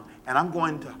right now, and I'm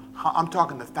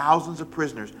talking to thousands of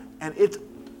prisoners, and it's,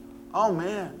 oh,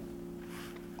 man.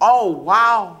 Oh,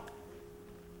 wow.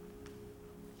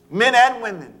 Men and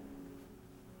women.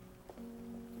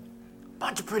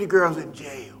 Bunch of pretty girls in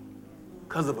jail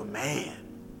because of a man.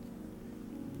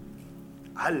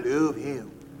 I love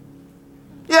him.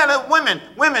 Yeah, the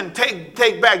women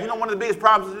take back. You know, one of the biggest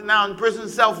problems now in prison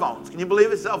is cell phones. Can you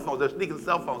believe it? Cell phones. They're sneaking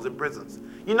cell phones in prisons.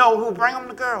 You know who bring them?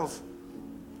 The girls.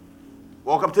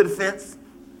 Walk up to the fence,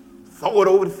 throw it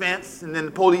over the fence, and then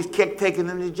the police taking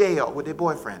them to jail with their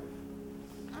boyfriend.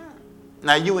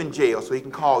 Now you in jail, so he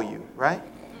can call you, right?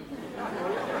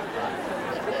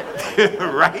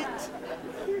 Right?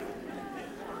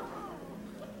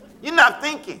 You're not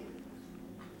thinking.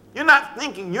 You're not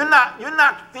thinking. You're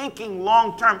not thinking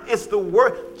long term. It's the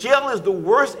worst. Jail is the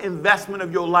worst investment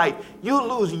of your life. You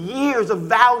lose years of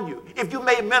value. If you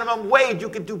made minimum wage, you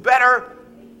could do better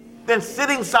than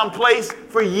sitting someplace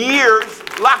for years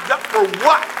locked up for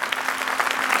what?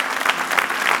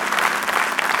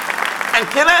 And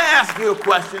can I ask you a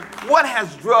question? What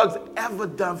has drugs ever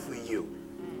done for you?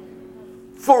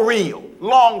 For real,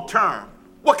 long term.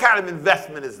 What kind of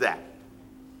investment is that?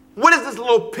 What has this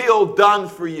little pill done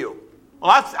for you?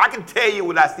 Well, I can tell you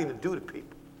what I've seen it do to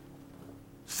people.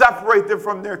 Separate them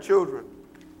from their children.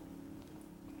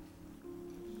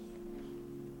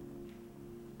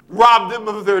 Rob them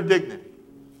of their dignity.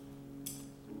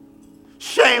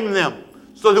 Shame them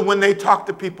so that when they talk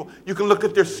to people, you can look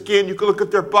at their skin, you can look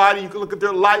at their body, you can look at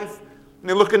their life, and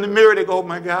they look in the mirror, they go, oh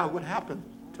my God, what happened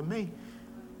to me?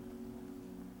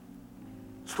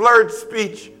 Slurred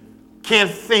speech, can't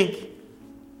think.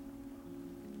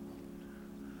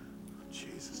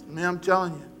 Jesus, man, I'm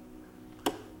telling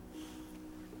you.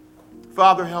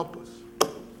 Father, help us.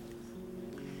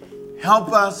 Help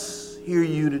us hear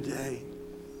you today.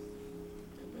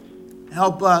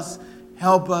 Help us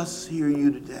hear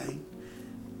you today.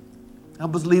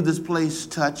 Help us leave this place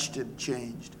touched and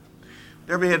changed.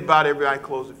 Every head bowed, every eye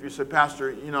closed. If you say,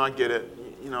 Pastor, I get it.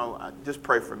 Just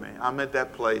pray for me. I'm at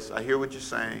that place. I hear what you're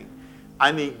saying.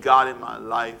 I need God in my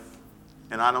life.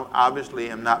 And I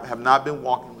have not been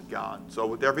walking with God. So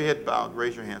with every head bowed,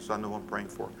 raise your hand so I know who I'm praying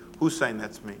for. Who's saying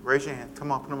that's me? Raise your hand.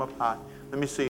 Come on, put them up high. Let me see.